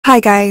Hi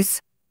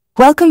guys.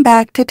 Welcome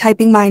back to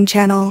TypingMind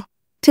channel.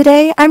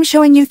 Today I'm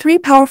showing you 3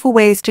 powerful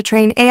ways to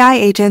train AI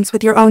agents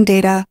with your own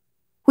data.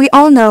 We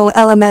all know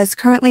LMS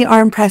currently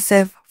are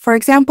impressive. For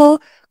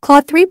example,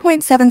 Claude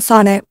 3.7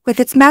 Sonnet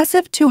with its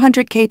massive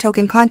 200k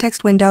token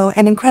context window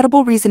and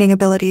incredible reasoning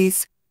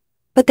abilities.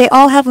 But they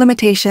all have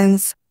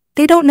limitations.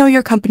 They don't know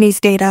your company's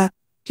data,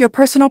 your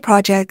personal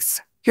projects,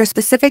 your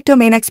specific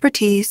domain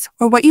expertise,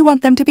 or what you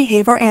want them to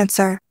behave or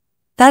answer.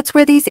 That's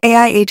where these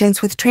AI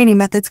agents with training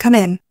methods come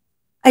in.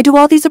 I do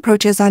all these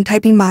approaches on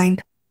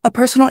TypingMind, a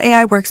personal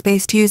AI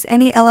workspace to use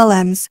any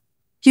LLMs.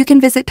 You can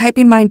visit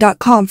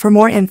typingmind.com for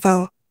more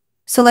info.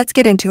 So let's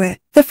get into it.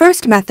 The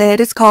first method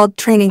is called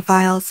training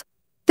files.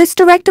 This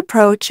direct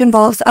approach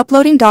involves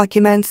uploading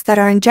documents that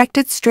are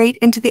injected straight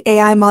into the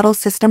AI model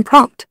system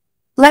prompt.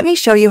 Let me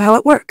show you how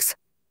it works.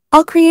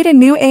 I'll create a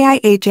new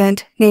AI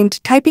agent named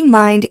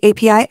TypingMind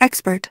API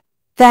Expert,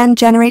 then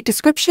generate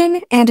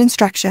description and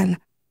instruction.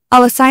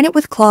 I'll assign it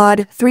with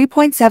Claude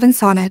 3.7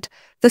 Sonnet,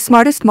 the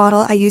smartest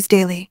model I use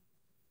daily.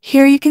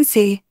 Here you can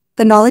see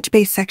the knowledge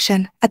base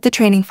section at the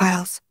training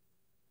files.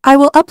 I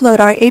will upload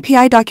our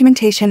API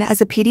documentation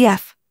as a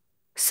PDF.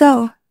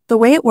 So, the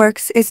way it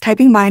works is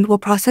TypingMind will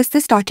process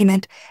this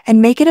document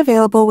and make it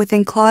available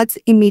within Claude's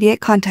immediate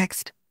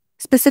context.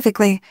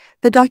 Specifically,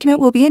 the document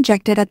will be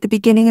injected at the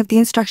beginning of the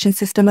instruction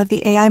system of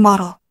the AI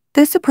model.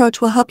 This approach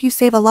will help you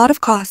save a lot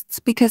of costs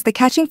because the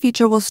caching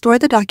feature will store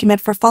the document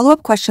for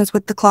follow-up questions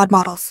with the Claude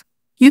models.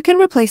 You can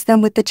replace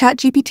them with the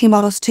ChatGPT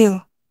models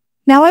too.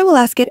 Now I will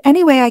ask it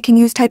any way I can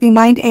use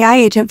TypingMind AI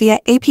agent via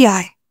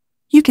API.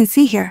 You can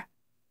see here.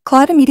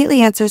 Claude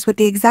immediately answers with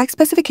the exact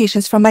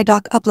specifications from my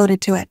doc uploaded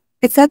to it.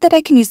 It said that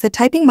I can use the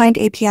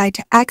TypingMind API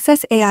to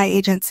access AI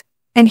agents.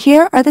 And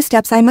here are the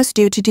steps I must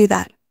do to do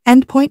that.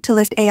 Endpoint to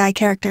list AI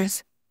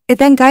characters. It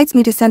then guides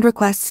me to send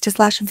requests to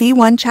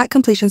 /v1 chat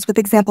completions with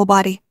example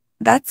body.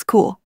 That's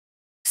cool.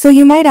 So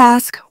you might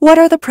ask, what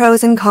are the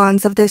pros and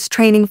cons of this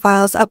training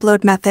files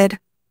upload method?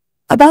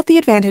 About the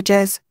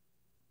advantages.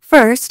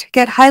 First,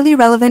 get highly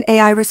relevant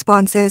AI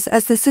responses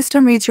as the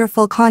system reads your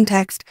full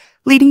context,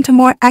 leading to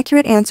more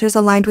accurate answers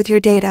aligned with your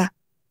data.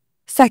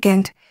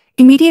 Second,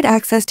 immediate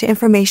access to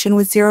information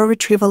with zero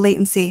retrieval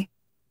latency.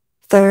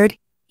 Third,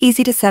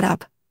 easy to set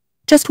up.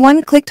 Just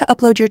one click to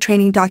upload your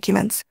training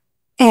documents.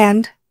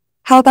 And,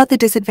 how about the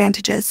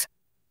disadvantages?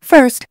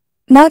 First,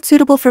 not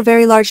suitable for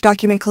very large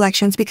document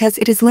collections because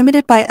it is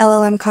limited by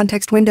LLM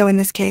context window in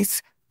this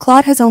case.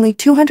 Claude has only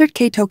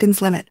 200k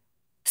tokens limit.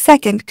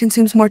 Second,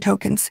 consumes more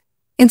tokens.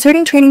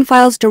 Inserting training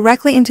files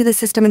directly into the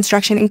system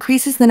instruction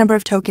increases the number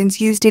of tokens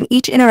used in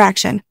each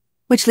interaction,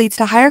 which leads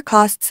to higher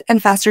costs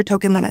and faster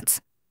token limits.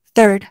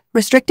 Third,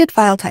 restricted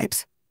file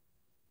types.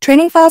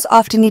 Training files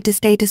often need to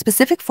stay to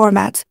specific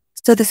formats,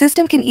 so the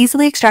system can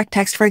easily extract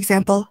text, for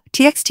example,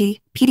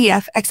 TXT,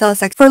 PDF,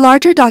 XLSX for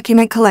larger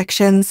document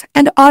collections,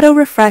 and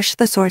auto-refresh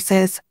the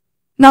sources.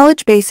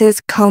 Knowledge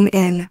bases comb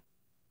in.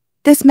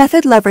 This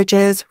method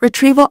leverages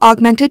Retrieval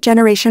Augmented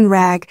Generation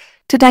RAG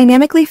to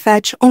dynamically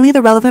fetch only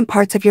the relevant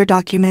parts of your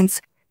documents,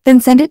 then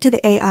send it to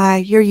the AI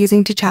you're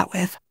using to chat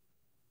with.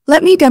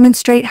 Let me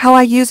demonstrate how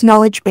I use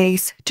Knowledge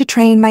Base to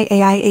train my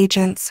AI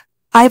agents.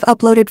 I've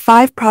uploaded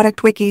 5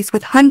 product wikis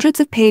with hundreds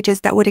of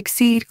pages that would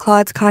exceed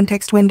Claude's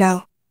context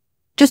window.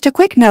 Just a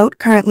quick note,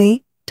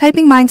 currently,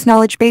 TypingMind's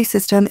Knowledge Base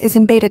system is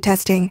in beta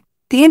testing.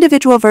 The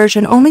individual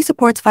version only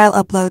supports file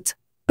uploads,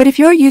 but if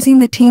you're using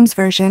the Teams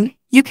version,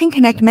 you can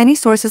connect many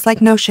sources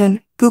like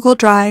Notion, Google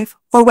Drive,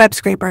 or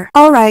WebScraper.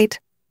 Alright.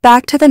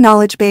 Back to the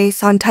knowledge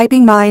base on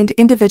TypingMind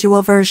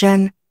individual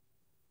version.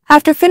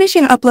 After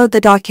finishing upload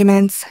the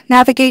documents,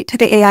 navigate to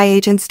the AI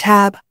Agents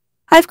tab.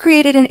 I've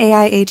created an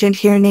AI agent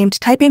here named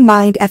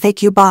TypingMind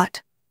FAQ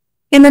Bot.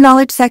 In the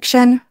knowledge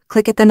section,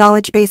 click at the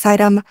knowledge base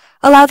item,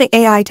 allow the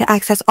AI to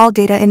access all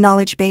data in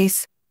knowledge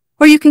base,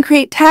 or you can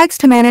create tags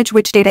to manage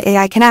which data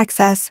AI can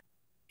access.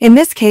 In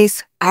this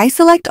case, I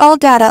select all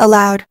data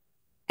allowed.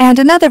 And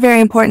another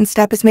very important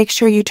step is make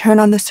sure you turn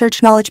on the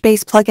Search Knowledge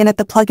Base plugin at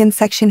the plugins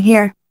section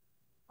here.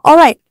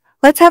 Alright,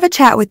 let's have a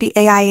chat with the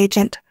AI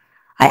agent.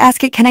 I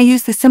ask it, can I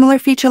use the similar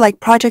feature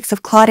like projects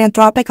of Claude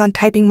Anthropic on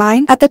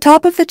TypingMind? At the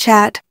top of the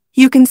chat,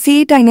 you can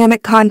see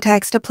Dynamic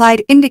Context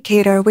Applied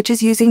Indicator, which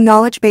is using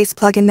Knowledge Base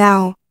plugin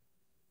now.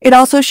 It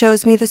also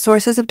shows me the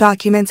sources of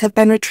documents have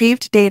been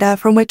retrieved data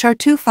from which are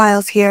 2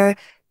 files here,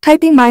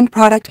 TypingMind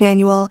Product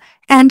Manual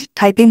and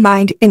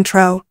TypingMind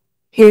Intro.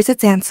 Here's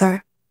its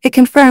answer. It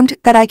confirmed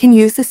that I can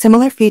use the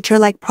similar feature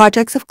like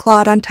projects of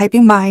Claude on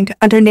TypingMind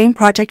under Name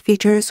Project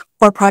Features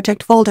or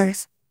Project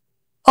Folders.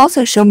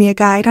 Also show me a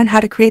guide on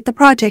how to create the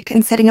project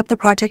and setting up the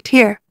project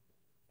here.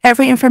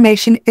 Every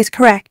information is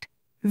correct.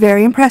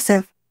 Very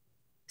impressive.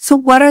 So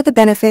what are the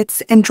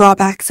benefits and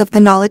drawbacks of the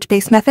knowledge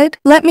base method?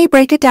 Let me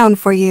break it down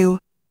for you.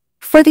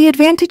 For the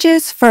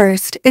advantages,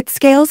 first, it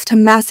scales to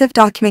massive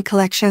document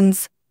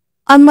collections.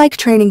 Unlike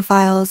training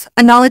files,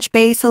 a knowledge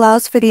base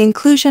allows for the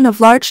inclusion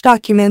of large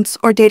documents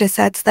or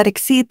datasets that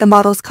exceed the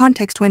model's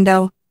context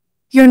window.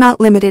 You're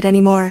not limited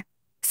anymore.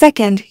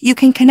 Second, you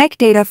can connect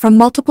data from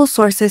multiple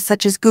sources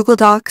such as Google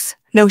Docs,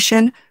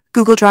 Notion,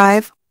 Google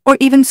Drive, or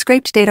even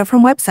scraped data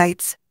from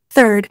websites.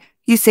 Third,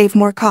 you save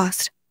more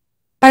cost.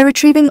 By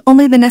retrieving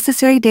only the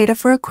necessary data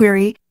for a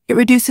query, it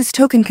reduces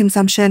token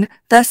consumption,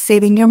 thus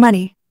saving your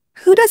money.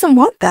 Who doesn't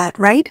want that,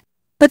 right?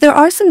 But there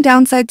are some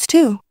downsides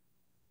too.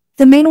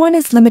 The main one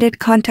is limited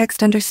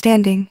context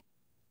understanding.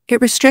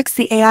 It restricts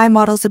the AI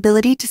model's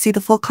ability to see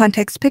the full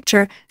context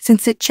picture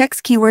since it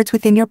checks keywords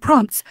within your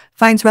prompts,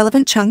 finds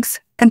relevant chunks,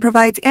 and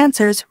provides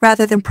answers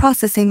rather than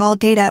processing all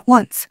data at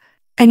once.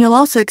 And you'll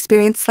also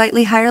experience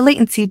slightly higher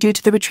latency due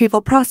to the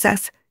retrieval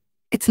process.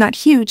 It's not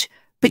huge,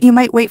 but you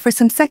might wait for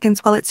some seconds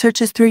while it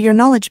searches through your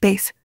knowledge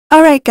base.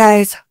 Alright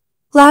guys,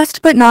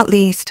 last but not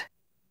least,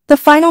 the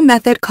final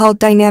method called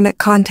dynamic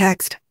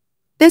context.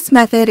 This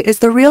method is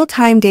the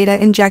real-time data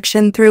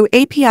injection through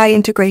API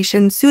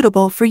integration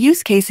suitable for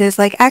use cases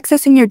like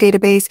accessing your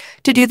database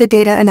to do the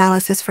data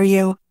analysis for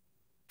you.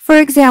 For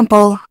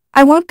example,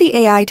 I want the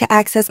AI to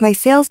access my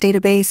sales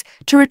database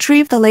to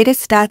retrieve the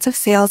latest stats of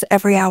sales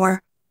every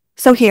hour.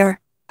 So here,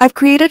 I've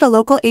created a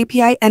local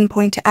API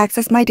endpoint to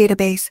access my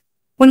database.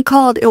 When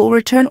called, it will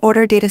return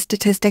order data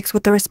statistics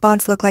with the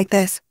response look like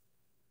this.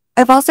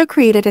 I've also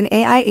created an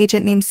AI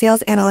agent named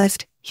Sales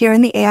Analyst here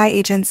in the AI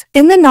Agents.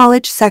 In the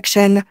Knowledge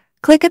section,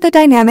 click at the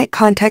Dynamic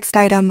Context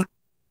item.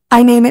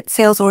 I name it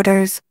Sales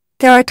Orders.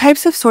 There are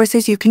types of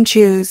sources you can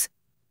choose.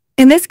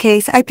 In this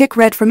case, I pick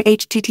read from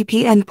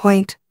HTTP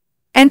endpoint.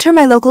 Enter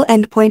my local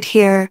endpoint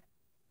here.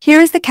 Here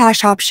is the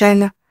cache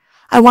option.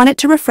 I want it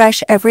to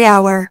refresh every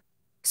hour.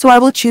 So I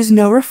will choose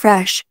No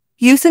Refresh,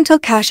 use until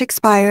cache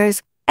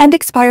expires, and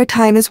expire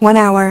time is 1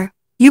 hour.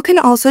 You can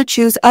also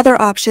choose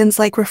other options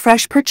like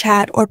refresh per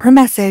chat or per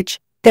message.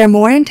 They're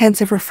more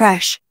intensive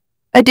refresh.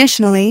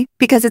 Additionally,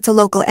 because it's a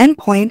local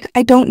endpoint,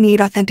 I don't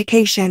need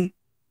authentication.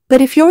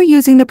 But if you're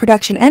using the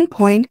production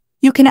endpoint,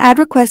 you can add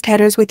request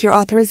headers with your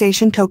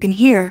authorization token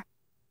here.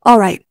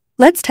 Alright,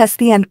 let's test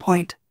the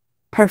endpoint.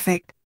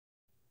 Perfect.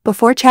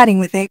 Before chatting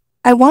with it,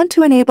 I want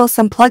to enable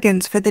some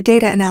plugins for the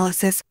data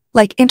analysis,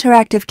 like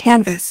Interactive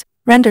Canvas,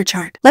 Render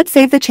Chart. Let's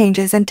save the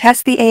changes and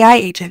test the AI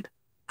agent.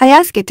 I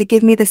ask it to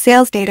give me the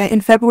sales data in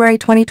February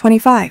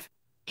 2025.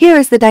 Here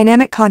is the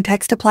dynamic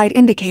context applied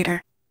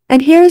indicator.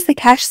 And here is the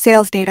cache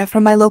sales data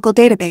from my local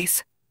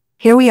database.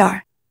 Here we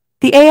are.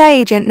 The AI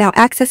agent now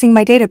accessing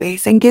my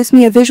database and gives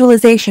me a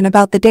visualization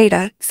about the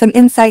data, some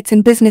insights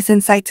and business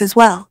insights as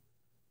well.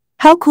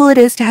 How cool it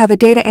is to have a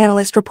data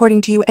analyst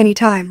reporting to you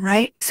anytime,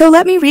 right? So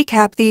let me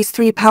recap these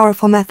 3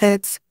 powerful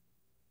methods.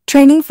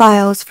 Training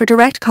files for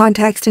direct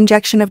context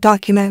injection of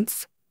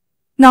documents.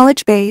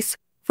 Knowledge base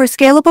for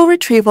scalable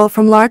retrieval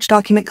from large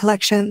document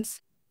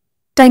collections.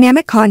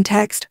 Dynamic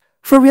context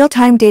for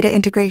real-time data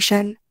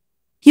integration.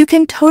 You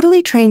can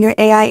totally train your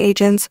AI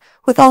agents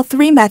with all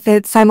 3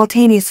 methods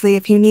simultaneously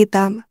if you need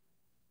them.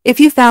 If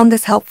you found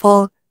this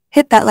helpful,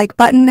 hit that like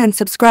button and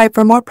subscribe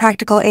for more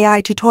practical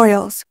AI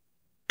tutorials.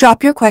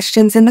 Drop your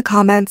questions in the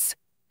comments,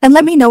 and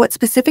let me know what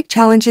specific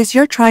challenges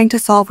you're trying to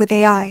solve with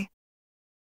AI.